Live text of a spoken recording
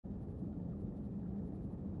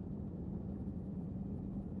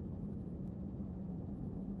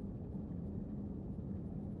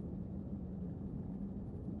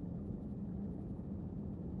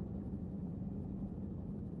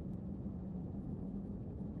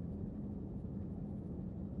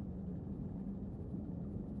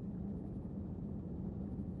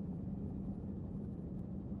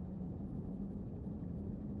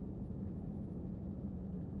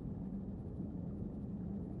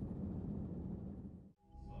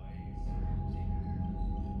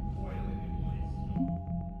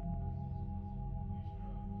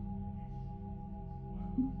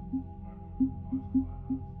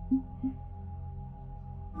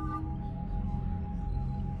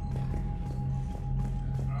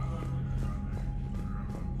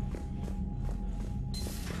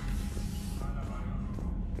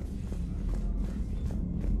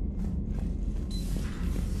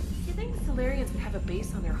have a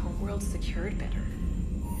base on their homeworld secured better.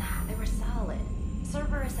 They were solid.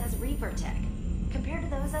 Cerberus has Reaper tech. Compared to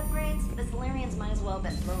those upgrades, the Solarians might as well have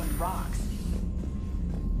been throwing rocks.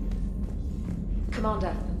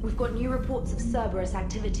 Commander, we've got new reports of Cerberus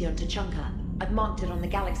activity on Tuchanka. I've marked it on the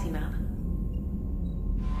galaxy map.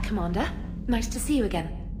 Commander, nice to see you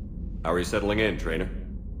again. How are you settling in, Trainer?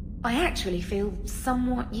 I actually feel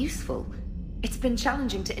somewhat useful. It's been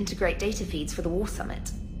challenging to integrate data feeds for the War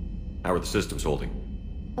Summit. How are the systems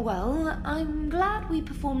holding? Well, I'm glad we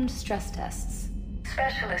performed stress tests.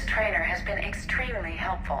 Specialist Trainer has been extremely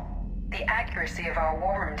helpful. The accuracy of our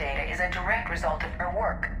war room data is a direct result of her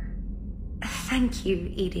work. Thank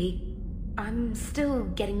you, EDI. I'm still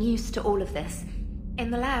getting used to all of this. In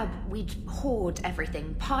the lab, we'd hoard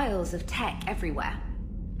everything, piles of tech everywhere.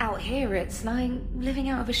 Out here, it's like living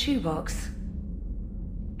out of a shoebox.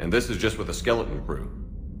 And this is just with a skeleton crew.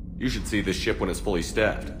 You should see this ship when it's fully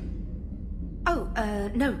staffed. Oh,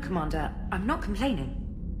 no, Commander. I'm not complaining.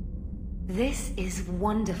 This is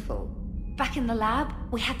wonderful. Back in the lab,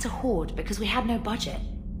 we had to hoard because we had no budget.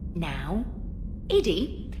 Now,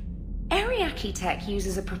 EDI, Ariake Tech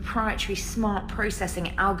uses a proprietary smart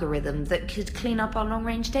processing algorithm that could clean up our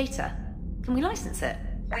long-range data. Can we license it?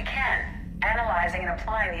 We can. Analyzing and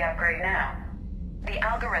applying the upgrade now. The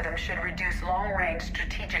algorithm should reduce long-range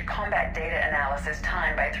strategic combat data analysis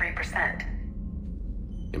time by 3%.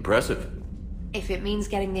 Impressive. If it means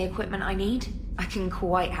getting the equipment I need, I can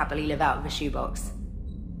quite happily live out of a shoebox.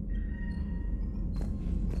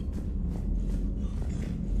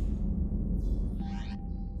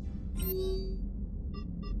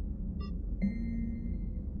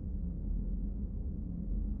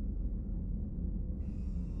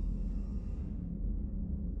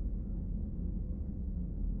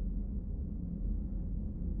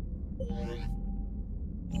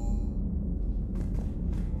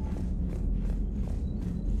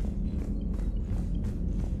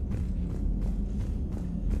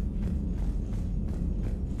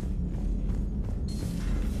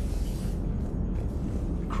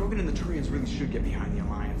 Krogan and the Turians really should get behind the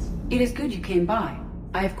Alliance. It is good you came by.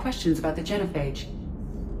 I have questions about the genophage.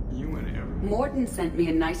 You and everyone. Morton sent me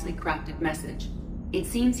a nicely crafted message. It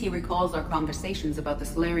seems he recalls our conversations about the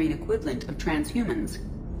Solarian equivalent of transhumans.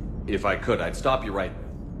 If I could, I'd stop you right...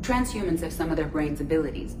 Transhumans have some of their brain's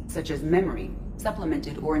abilities, such as memory,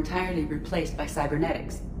 supplemented or entirely replaced by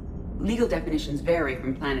cybernetics. Legal definitions vary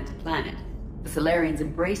from planet to planet. The Solarians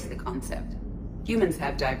embrace the concept. Humans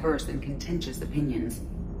have diverse and contentious opinions.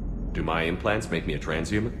 Do my implants make me a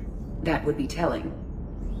transhuman? That would be telling.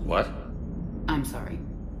 What? I'm sorry.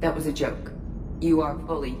 That was a joke. You are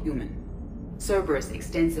fully human. Cerberus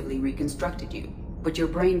extensively reconstructed you, but your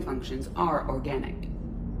brain functions are organic.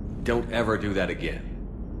 Don't ever do that again.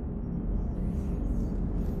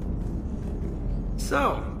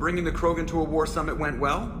 So, bringing the Krogan to a war summit went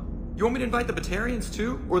well? You want me to invite the Batarians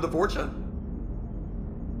too? Or the Vorcha?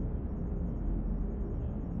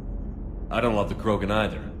 I don't love the Krogan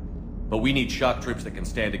either. But we need shock troops that can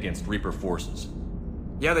stand against Reaper forces.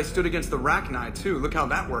 Yeah, they stood against the Rachni too. Look how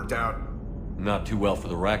that worked out. Not too well for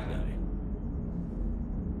the Rachni.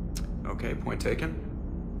 Okay, point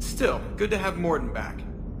taken. Still, good to have Morden back.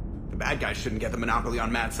 The bad guys shouldn't get the monopoly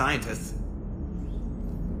on mad scientists.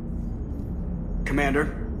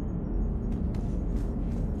 Commander?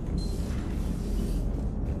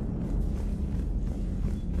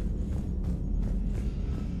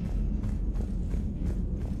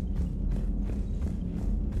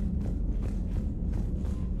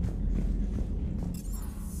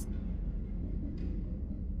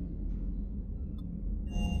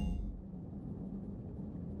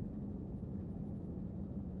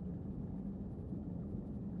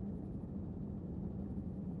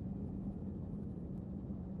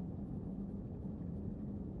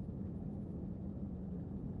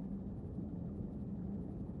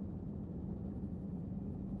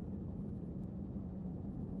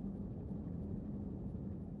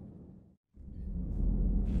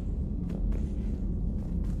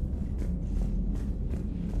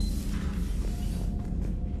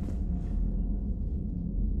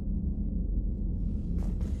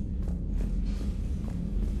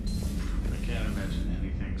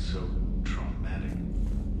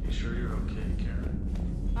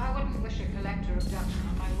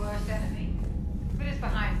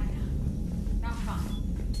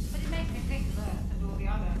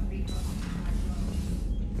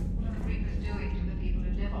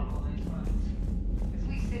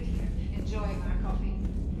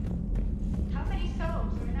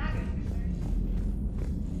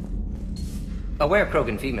 Aware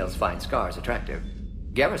Krogan females find Scars attractive.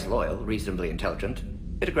 Garrus loyal, reasonably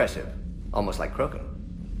intelligent, bit aggressive. almost like Krogan.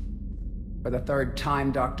 For the third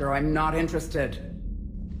time, Doctor, I'm not interested.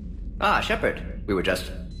 Ah, Shepard. We were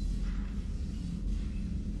just...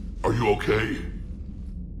 Are you okay?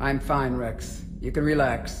 I'm fine, Rex. You can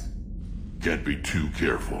relax. Can't be too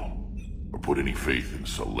careful, or put any faith in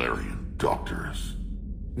Salarian doctors.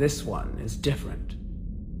 This one is different.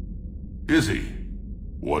 Is he?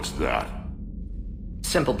 What's that?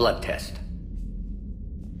 Simple blood test.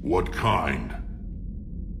 What kind?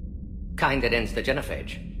 Kind that ends the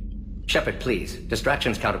genophage. Shepard, please.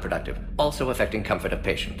 Distraction's counterproductive, also affecting comfort of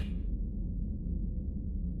patient.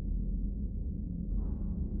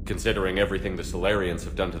 Considering everything the Solarians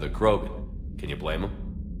have done to the Krogan, can you blame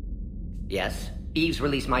them? Yes. Eve's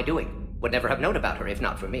released my doing. Would never have known about her if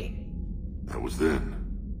not for me. That was then.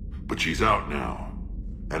 But she's out now.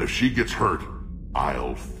 And if she gets hurt,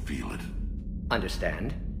 I'll feel it.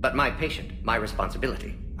 Understand. But my patient, my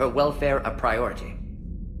responsibility. Her welfare a priority.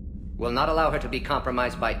 Will not allow her to be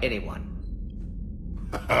compromised by anyone.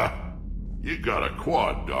 You got a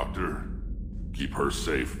quad, Doctor. Keep her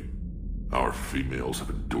safe. Our females have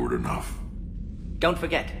endured enough. Don't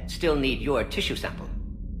forget, still need your tissue sample.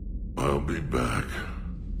 I'll be back.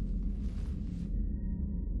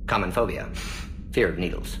 Common phobia. Fear of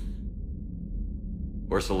needles.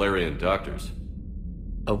 Or Solarian doctors.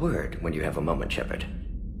 A word when you have a moment, Shepard.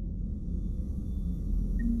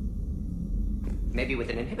 Maybe with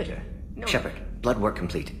an inhibitor. No. Shepard, blood work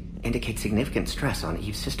complete. Indicates significant stress on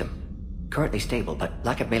Eve's system. Currently stable, but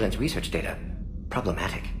lack of Malin's research data.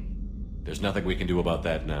 Problematic. There's nothing we can do about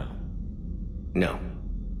that now. No.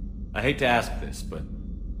 I hate to ask this, but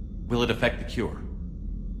will it affect the cure?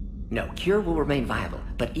 No, cure will remain viable,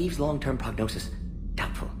 but Eve's long-term prognosis,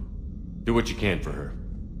 doubtful. Do what you can for her.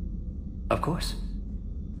 Of course.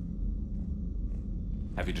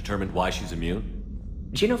 Have you determined why she's immune?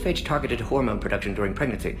 Genophage targeted hormone production during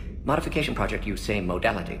pregnancy. Modification project used same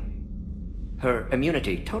modality. Her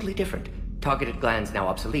immunity, totally different. Targeted glands now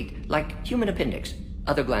obsolete, like human appendix.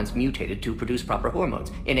 Other glands mutated to produce proper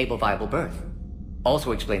hormones, enable viable birth.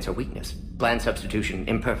 Also explains her weakness. Gland substitution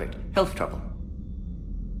imperfect. Health trouble.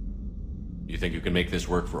 You think you can make this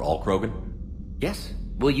work for all Krogan? Yes.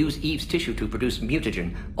 We'll use Eve's tissue to produce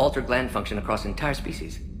mutagen, alter gland function across entire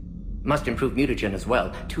species. Must improve mutagen as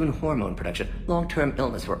well, tune hormone production, long-term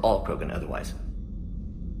illness for all Krogan otherwise.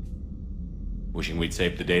 Wishing we'd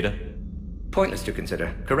saved the data? Pointless to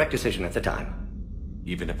consider. Correct decision at the time.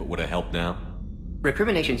 Even if it would have helped now?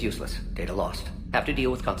 Recrimination's useless. Data lost. Have to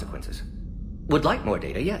deal with consequences. Would like more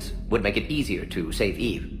data, yes. Would make it easier to save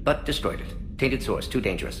Eve, but destroyed it. Tainted source, too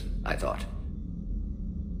dangerous, I thought.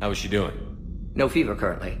 How is she doing? No fever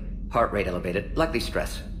currently. Heart rate elevated, likely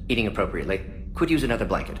stress. Eating appropriately. Could use another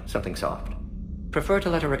blanket, something soft. Prefer to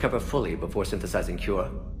let her recover fully before synthesizing cure.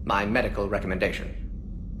 My medical recommendation.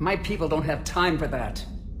 My people don't have time for that.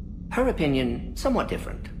 Her opinion, somewhat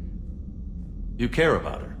different. You care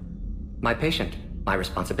about her? My patient, my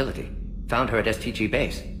responsibility. Found her at STG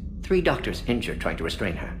base. 3 doctors injured trying to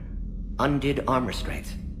restrain her. Undid arm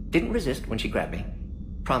restraints. Didn't resist when she grabbed me.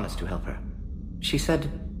 Promised to help her. She said,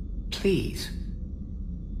 please.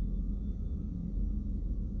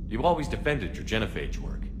 You always defended your genophage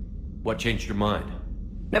work. What changed your mind?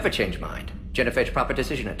 Never change mind. Genophage proper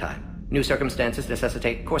decision at time. New circumstances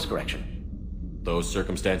necessitate course correction. Those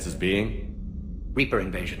circumstances being? Reaper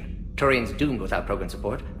invasion. Turians doomed without Krogan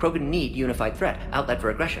support. Krogan need unified threat, outlet for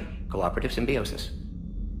aggression. Cooperative symbiosis.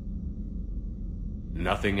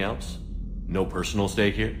 Nothing else? No personal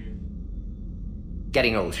stake here?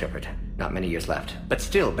 Getting old, Shepard. Not many years left, but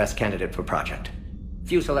still best candidate for project.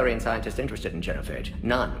 Few Solarian scientists interested in genophage.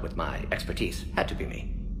 None with my expertise. Had to be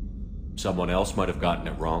me. Someone else might have gotten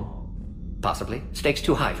it wrong? Possibly. Stakes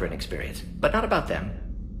too high for inexperience. But not about them.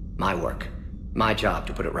 My work. My job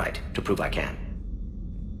to put it right. To prove I can.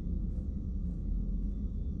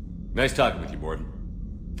 Nice talking with you, Mordin.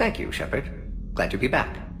 Thank you, Shepard. Glad to be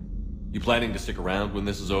back. You planning to stick around when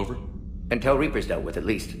this is over? Until Reaper's dealt with, at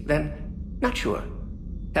least. Then, not sure.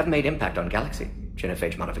 Have made impact on Galaxy.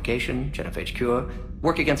 Genophage modification, genophage cure,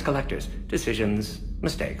 work against collectors, decisions,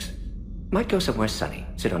 mistakes. Might go somewhere sunny,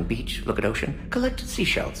 sit on beach, look at ocean, collect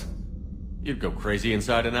seashells. You'd go crazy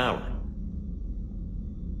inside an hour.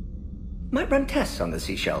 Might run tests on the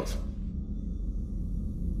seashells.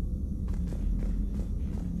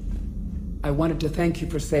 I wanted to thank you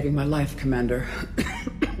for saving my life, Commander.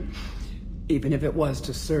 Even if it was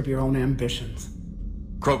to serve your own ambitions.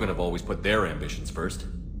 Krogan have always put their ambitions first.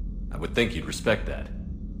 I would think you'd respect that.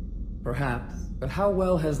 Perhaps, but how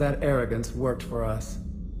well has that arrogance worked for us?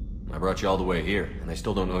 I brought you all the way here, and I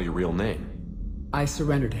still don't know your real name. I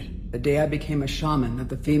surrendered it the day I became a shaman of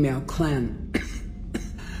the female clan.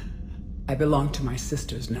 I belong to my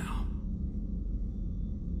sisters now.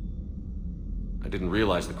 I didn't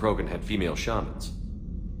realize the Krogan had female shamans.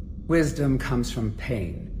 Wisdom comes from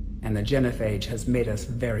pain, and the Genophage has made us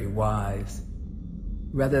very wise.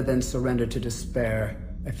 Rather than surrender to despair,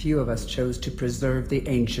 a few of us chose to preserve the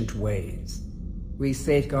ancient ways. We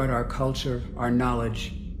safeguard our culture, our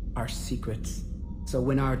knowledge, our secrets, so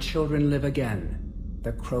when our children live again,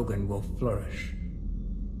 the Krogan will flourish.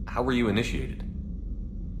 How were you initiated?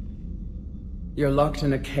 You're locked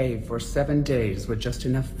in a cave for 7 days with just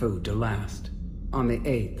enough food to last. On the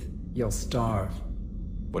 8th, you'll starve.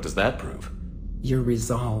 What does that prove? Your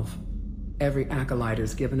resolve. Every acolyte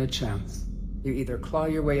is given a chance. You either claw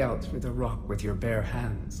your way out through the rock with your bare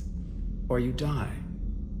hands, or you die.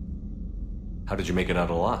 How did you make it out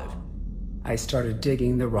alive? I started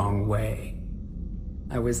digging the wrong way.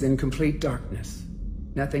 I was in complete darkness.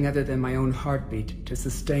 Nothing other than my own heartbeat to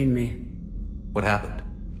sustain me. What happened?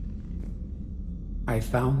 I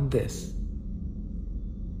found this.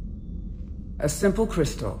 A simple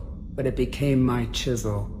crystal, but it became my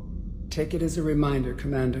chisel. Take it as a reminder,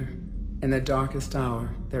 Commander. In the darkest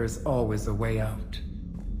hour, there is always a way out.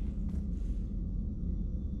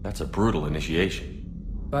 That's a brutal initiation.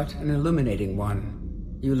 But an illuminating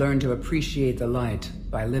one. You learn to appreciate the light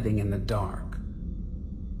by living in the dark.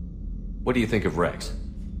 What do you think of Rex?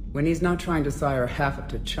 When he's not trying to sire half of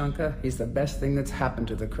Tuchanka, he's the best thing that's happened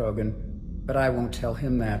to the Krogan. But I won't tell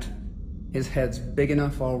him that. His head's big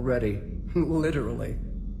enough already. Literally.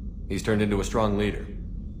 He's turned into a strong leader.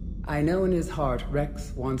 I know in his heart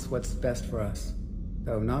Rex wants what's best for us.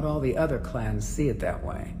 Though not all the other clans see it that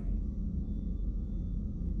way.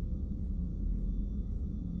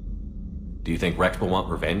 Do you think Rex will want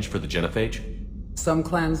revenge for the Genophage? Some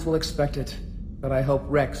clans will expect it, but I hope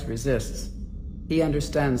Rex resists. He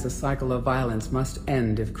understands the cycle of violence must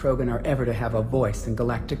end if Krogan are ever to have a voice in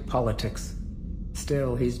galactic politics.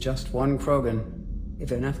 Still, he's just one Krogan.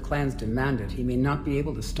 If enough clans demand it, he may not be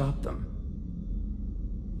able to stop them.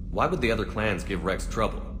 Why would the other clans give Rex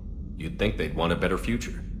trouble? You'd think they'd want a better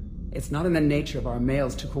future. It's not in the nature of our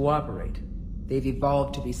males to cooperate. They've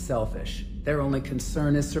evolved to be selfish. Their only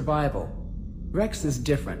concern is survival. Rex is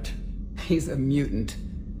different. He's a mutant.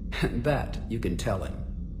 And that you can tell him.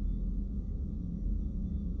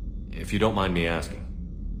 If you don't mind me asking,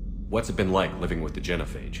 what's it been like living with the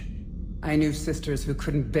Genophage? I knew sisters who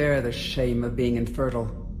couldn't bear the shame of being infertile.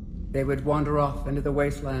 They would wander off into the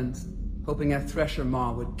wastelands, hoping a Thresher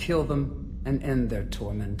Maw would kill them and end their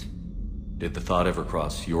torment. Did the thought ever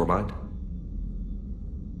cross your mind?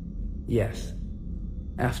 Yes.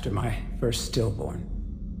 After my first stillborn.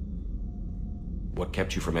 What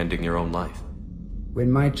kept you from ending your own life?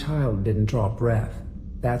 When my child didn't draw breath,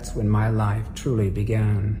 that's when my life truly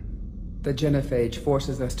began. The Genophage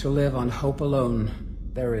forces us to live on hope alone.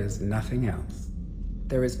 There is nothing else.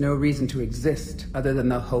 There is no reason to exist other than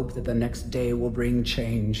the hope that the next day will bring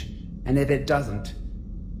change. And if it doesn't,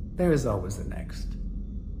 there is always the next.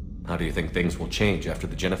 How do you think things will change after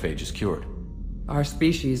the Genophage is cured? Our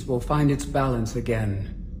species will find its balance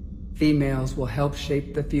again. Females will help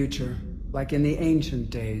shape the future, like in the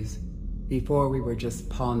ancient days, before we were just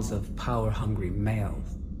pawns of power-hungry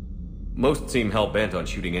males. Most seem hell-bent on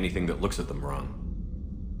shooting anything that looks at them wrong.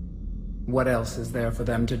 What else is there for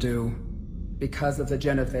them to do? Because of the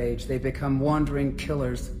Genophage, they become wandering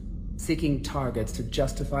killers, seeking targets to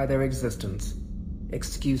justify their existence,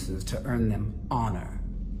 excuses to earn them honor.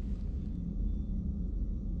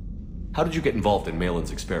 How did you get involved in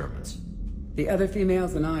Malin's experiments? The other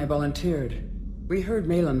females and I volunteered. We heard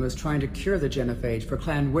Malin was trying to cure the Genophage for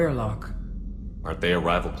Clan Weirlock. Aren't they a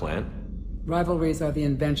rival clan? Rivalries are the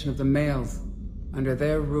invention of the males. Under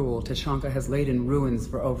their rule, Tuchanka has laid in ruins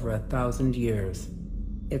for over 1,000 years.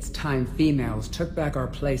 It's time females took back our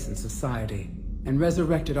place in society and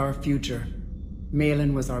resurrected our future.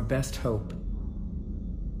 Malin was our best hope.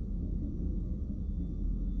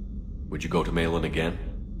 Would you go to Malin again?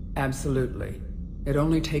 Absolutely. It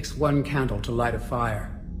only takes one candle to light a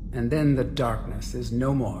fire, and then the darkness is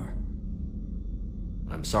no more.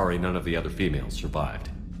 I'm sorry none of the other females survived.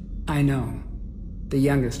 I know. The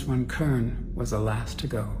youngest one, Kern, was the last to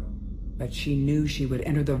go. But she knew she would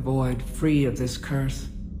enter the void free of this curse,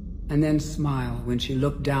 and then smile when she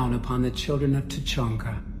looked down upon the children of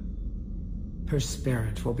Tuchanka. Her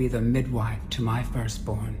spirit will be the midwife to my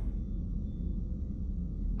firstborn.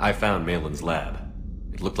 I found Malin's lab.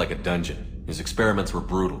 It looked like a dungeon. His experiments were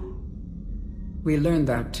brutal. We learned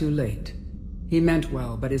that too late. He meant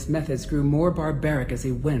well, but his methods grew more barbaric as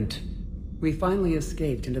he went. We finally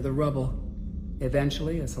escaped into the rubble.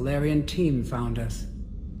 Eventually, a Salarian team found us.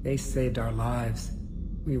 They saved our lives.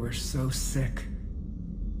 We were so sick.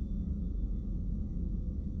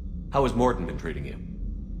 How has Mordin been treating you?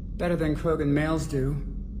 Better than Krogan males do.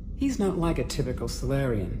 He's not like a typical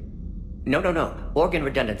Solarian. No. Organ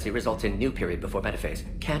redundancy results in new period before metaphase.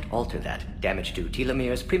 Can't alter that. Damage to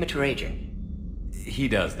telomeres, premature aging. He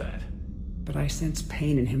does that. But I sense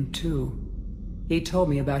pain in him too. He told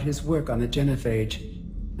me about his work on the genophage.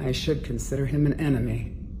 I should consider him an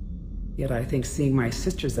enemy. Yet I think seeing my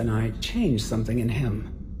sisters and I changed something in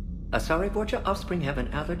him. Sorry, Borgia, offspring have an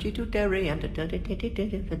allergy to dairy and...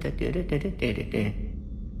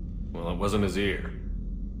 Well, it wasn't his ear.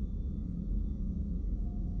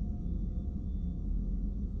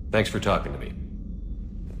 Thanks for talking to me.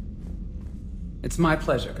 It's my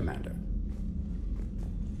pleasure, Commander.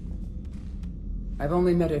 I've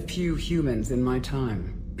only met a few humans in my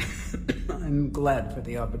time. I'm glad for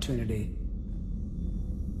the opportunity.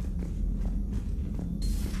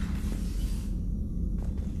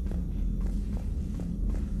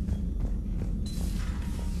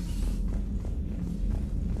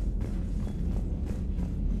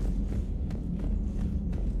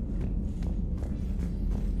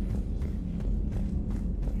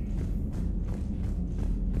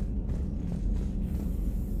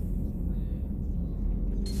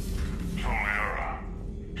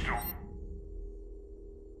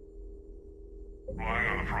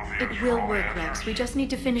 It will work, Rex. We just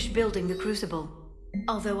need to finish building the Crucible.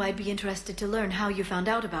 Although I'd be interested to learn how you found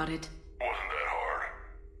out about it. Wasn't that hard.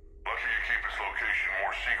 Lucky you keep its location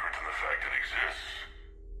more secret than the fact it exists.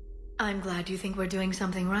 I'm glad you think we're doing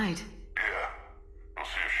something right. Yeah. We'll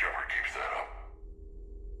see if Shepard keeps that up.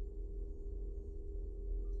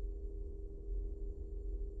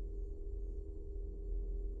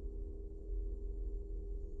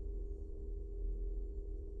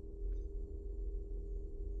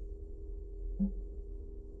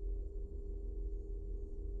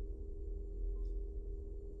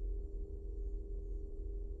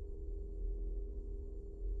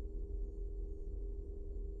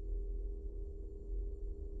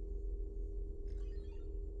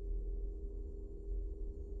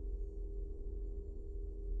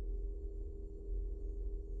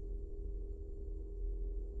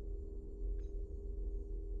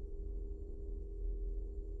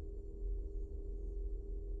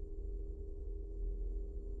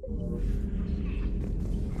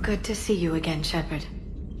 Good to see you again, Shepard.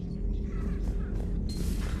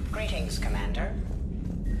 Greetings, Commander.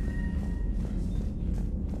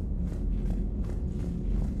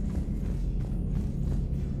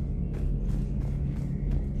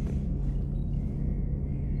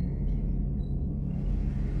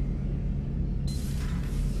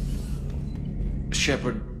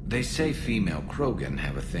 Shepard, they say female Krogan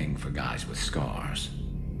have a thing for guys with scars.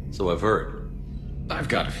 So I've heard. I've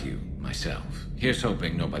got a few, myself. Here's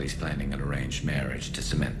hoping nobody's planning an arranged marriage to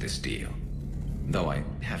cement this deal. Though I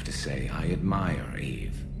have to say, I admire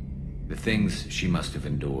Eve. The things she must have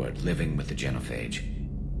endured living with the genophage.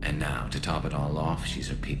 And now, to top it all off, she's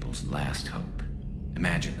her people's last hope.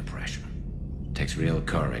 Imagine the pressure. Takes real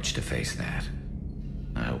courage to face that.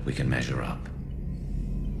 I hope we can measure up.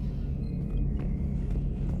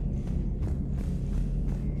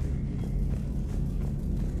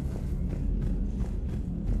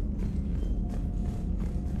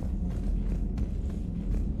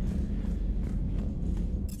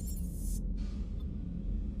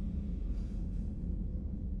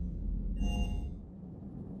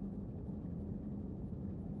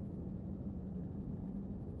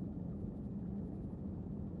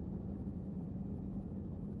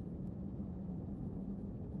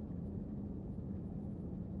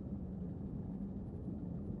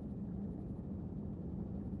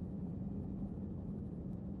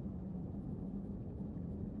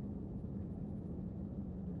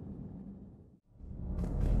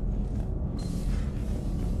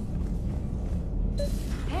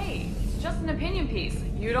 An opinion piece.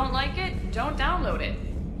 You don't like it? Don't download it.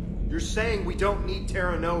 You're saying we don't need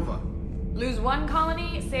Terra Nova. Lose 1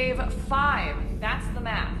 colony, save 5. That's the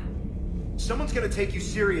math. Someone's gonna take you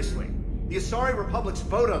seriously. The Asari Republics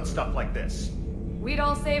vote on stuff like this. We'd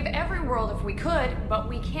all save every world if we could, but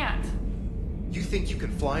we can't. You think you can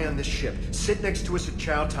fly on this ship, sit next to us at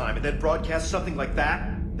chow time, and then broadcast something like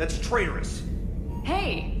that? That's traitorous.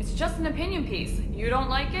 Hey, it's just an opinion piece. You don't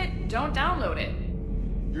like it? Don't download it.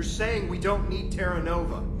 You're saying we don't need Terra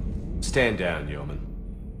Nova. Stand down, Yeoman.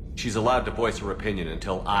 She's allowed to voice her opinion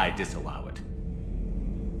until I disallow it.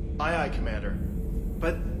 Aye, Commander.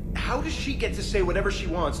 But how does she get to say whatever she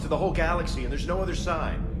wants to the whole galaxy and there's no other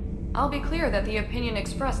side? I'll be clear that the opinion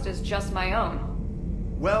expressed is just my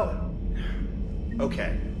own. Well,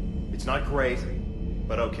 okay. It's not great,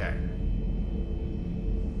 but okay.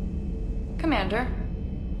 Commander,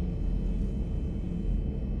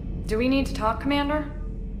 Do we need to talk, Commander?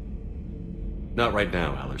 Not right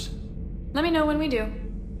now, Allers. Let me know when we do.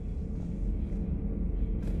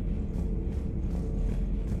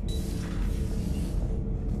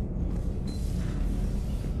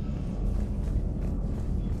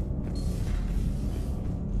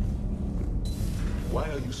 Why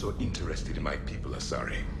are you so interested in my people,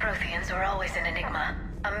 Asari? Protheans were always an enigma,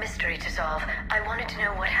 a mystery to solve. I wanted to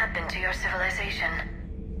know what happened to your civilization.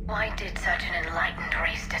 Why did such an enlightened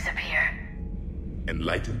race disappear?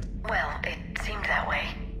 Enlightened? Well, it seemed that way.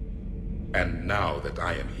 And now that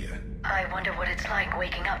I am here... I wonder what it's like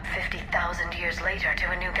waking up 50,000 years later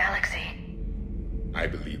to a new galaxy. I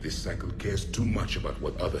believe this cycle cares too much about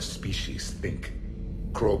what other species think.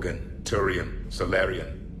 Krogan, Turian,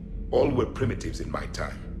 Salarian, all were primitives in my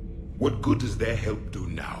time. What good does their help do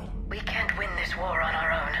now? We can't win this war on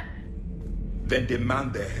our own. Then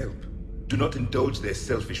demand their help. Do not indulge their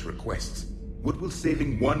selfish requests. What will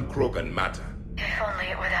saving one Krogan matter? If only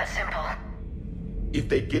it were that simple. If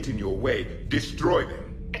they get in your way, destroy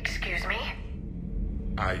them. Excuse me?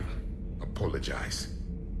 I apologize.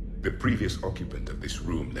 The previous occupant of this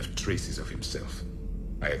room left traces of himself.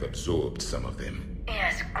 I have absorbed some of them.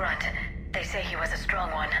 Yes, Grunt. They say he was a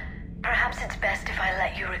strong one. Perhaps it's best if I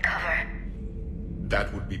let you recover.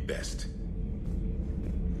 That would be best.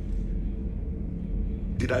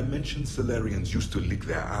 Did I mention Salarians used to lick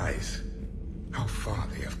their eyes? How far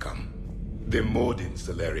they have come. The Mordin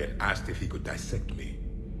Salarian asked if he could dissect me.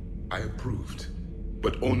 I approved,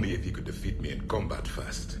 but only if he could defeat me in combat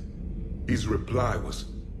first. His reply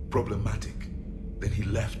was problematic. Then he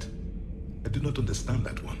left. I do not understand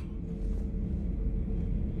that one.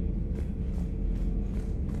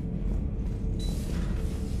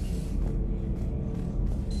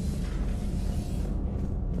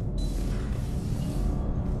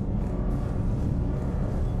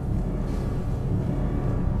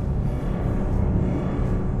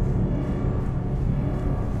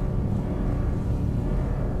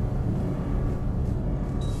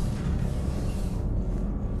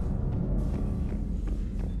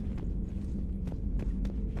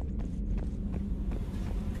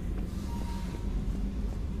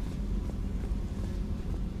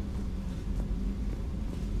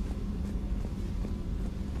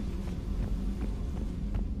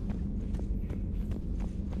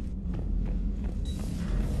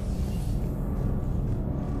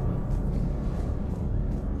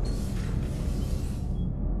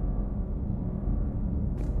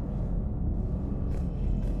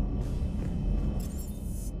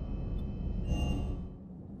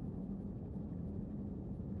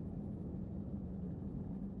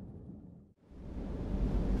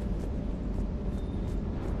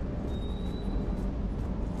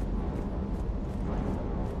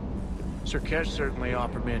 Surkesh certainly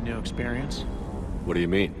offered me a new experience. What do you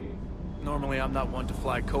mean? Normally I'm not one to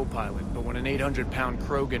fly co-pilot, but when an 800-pound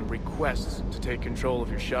Krogan requests to take control of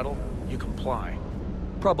your shuttle, you comply.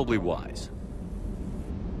 Probably wise.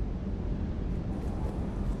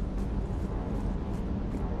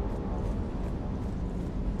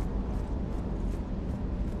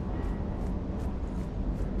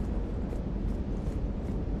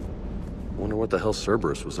 Wonder what the hell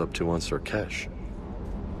Cerberus was up to on Surkesh.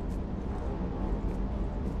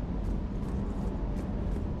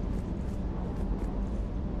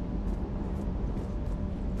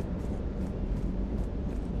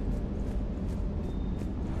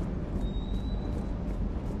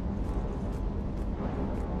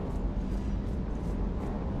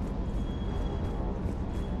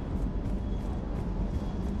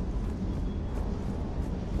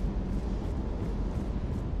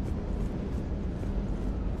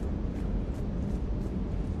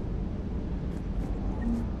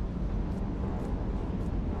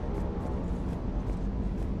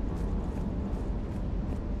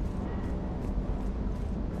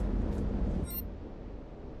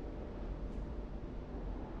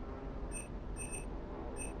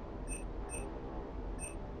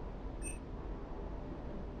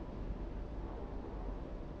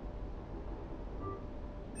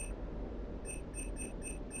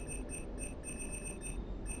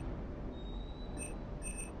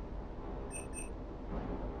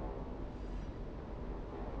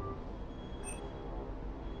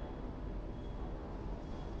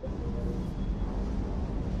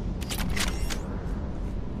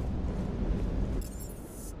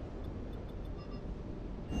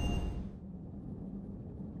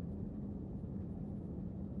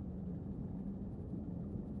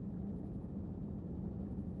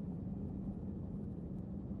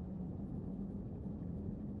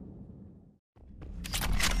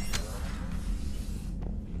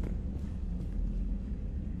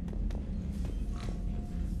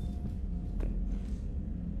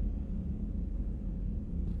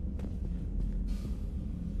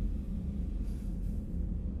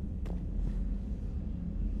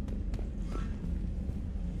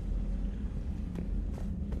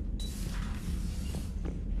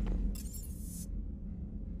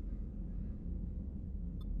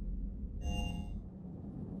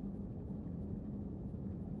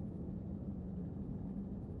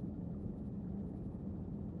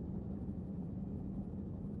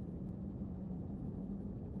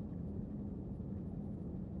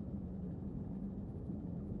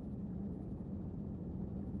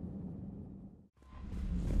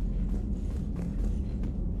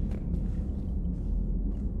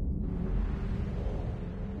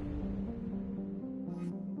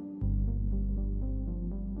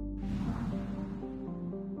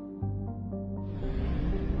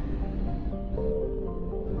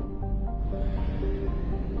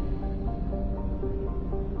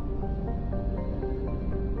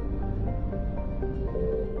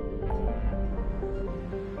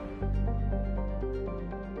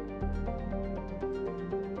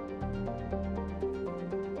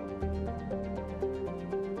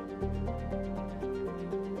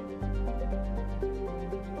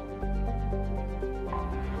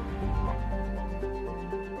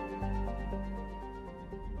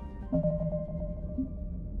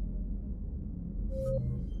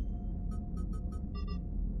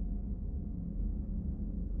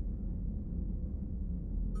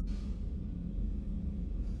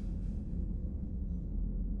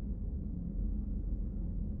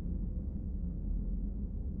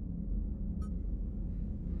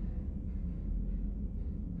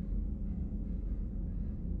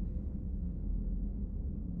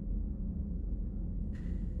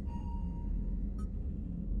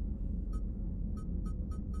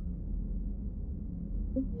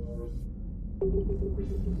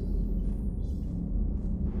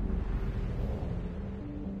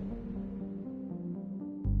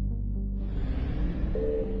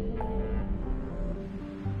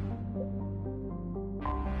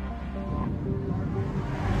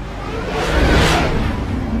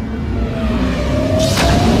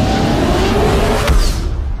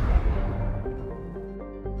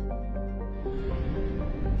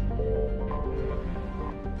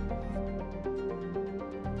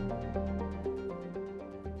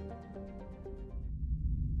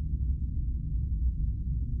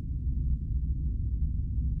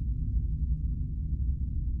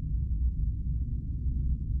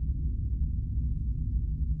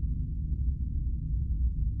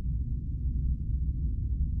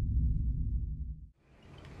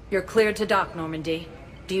 You're cleared to dock, Normandy.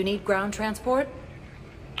 Do you need ground transport?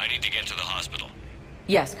 I need to get to the hospital.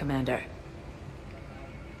 Yes, Commander.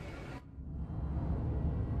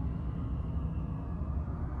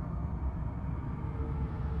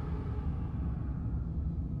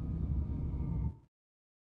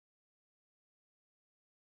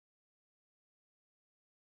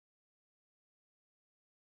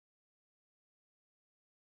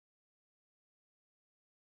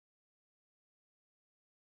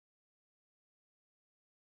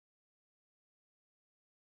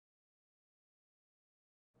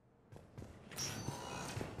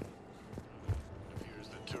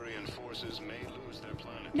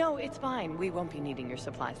 No, it's fine. We won't be needing your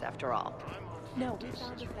supplies after all. No, we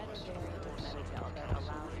found a better variant of Meditel that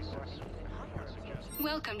allows for an even higher...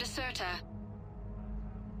 Welcome to Serta.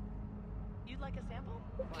 You'd like a sample?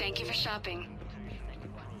 Thank you for shopping.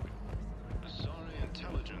 Asari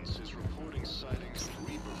intelligence is reporting sightings of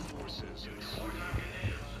Reaper forces in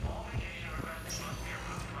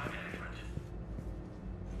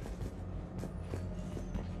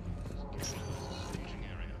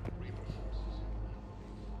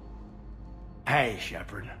Hey,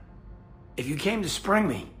 Shepard. If you came to spring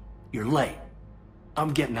me, you're late.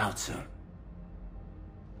 I'm getting out soon.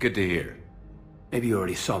 Good to hear. Maybe you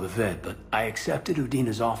already saw the vid, but I accepted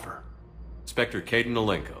Udina's offer. Inspector Kaidan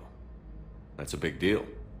Alenko. That's a big deal.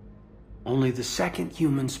 Only the second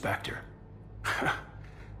human Spectre.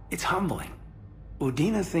 It's humbling.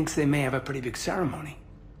 Udina thinks they may have a pretty big ceremony,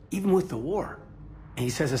 even with the war. And he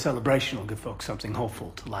says a celebration will give folks something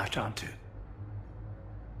hopeful to latch onto.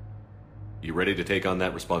 You ready to take on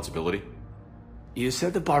that responsibility? You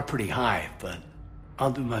set the bar pretty high, but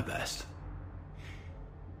I'll do my best.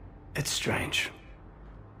 It's strange.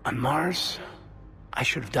 On Mars, I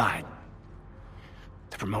should have died.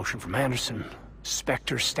 The promotion from Anderson,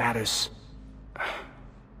 Spectre status.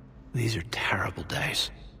 These are terrible days.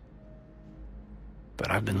 But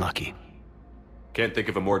I've been lucky. Can't think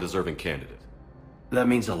of a more deserving candidate. That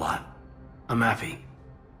means a lot. I'm happy.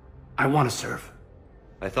 I want to serve.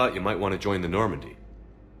 I thought you might want to join the Normandy.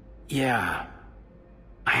 Yeah.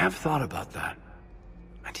 I have thought about that.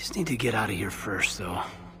 I just need to get out of here first, though.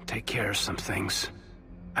 Take care of some things.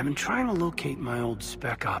 I've been trying to locate my old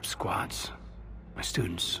Spec Ops squads. My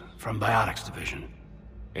students from Biotics Division.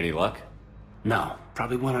 Any luck? No.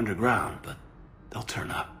 Probably went underground, but they'll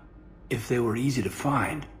turn up. If they were easy to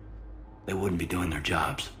find, they wouldn't be doing their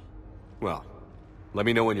jobs. Well, let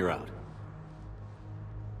me know when you're out.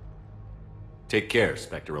 Take care,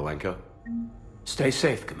 Spectre Alenko. Stay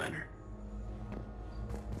safe, Commander.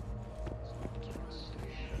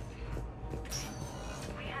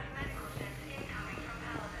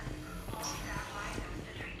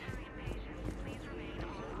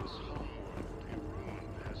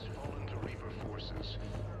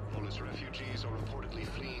 Refugees are reportedly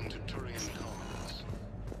fleeing to Turian colonies.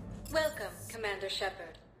 Welcome, Commander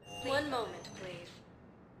Shepard. One moment, please.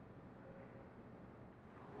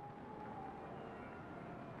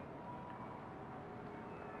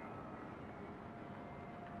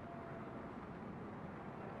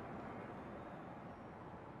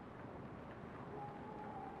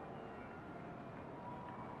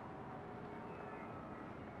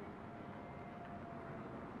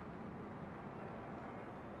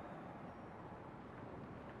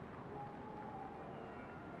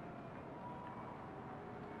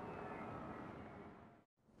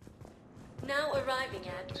 Now arriving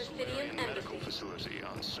at Presidium Medical Embassy. facility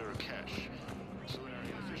on Surkesh.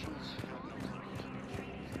 Solarian officials have no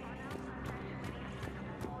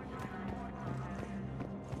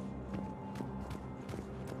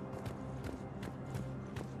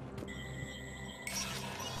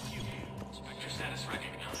Spectre status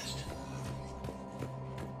recognized.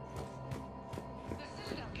 The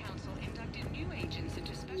Citadel Council inducted new agents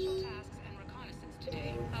into special tasks and reconnaissance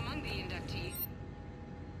today. Among the inductees...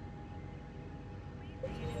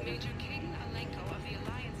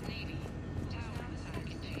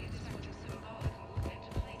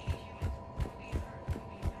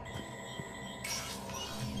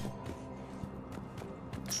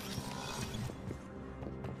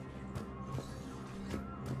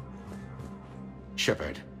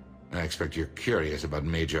 Shepard, I expect you're curious about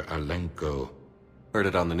Major Alenko. Heard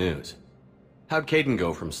it on the news. How'd Kaidan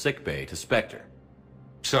go from sickbay to Spectre?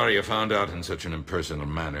 Sorry you found out in such an impersonal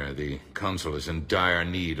manner. The Council is in dire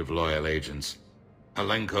need of loyal agents.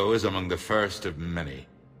 Alenko is among the first of many.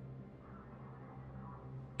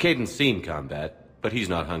 Kaidan's seen combat, but he's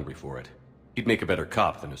not hungry for it. He'd make a better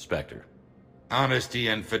cop than a Spectre. Honesty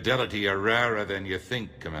and fidelity are rarer than you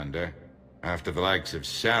think, Commander. After the likes of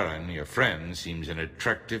Saren, your friend seems an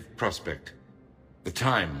attractive prospect. The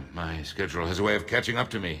time, my schedule has a way of catching up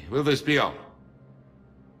to me. Will this be all?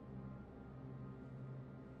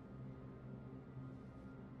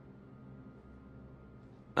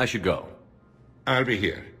 I should go. I'll be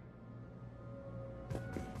here.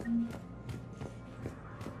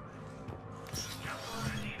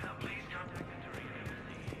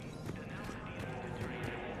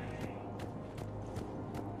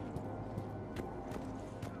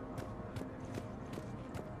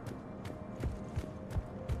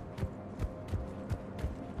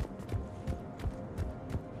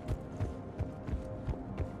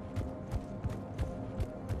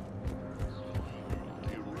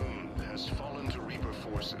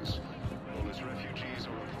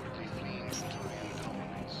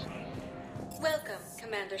 Welcome,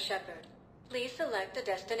 Commander Shepard. Please select a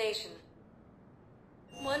destination.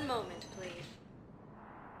 One moment, please.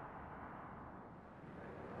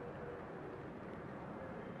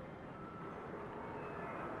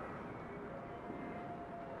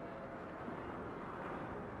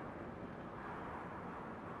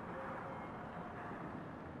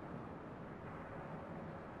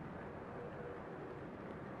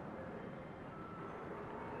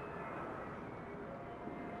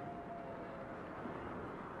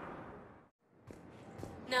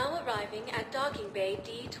 Now arriving at Docking Bay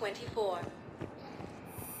D-24.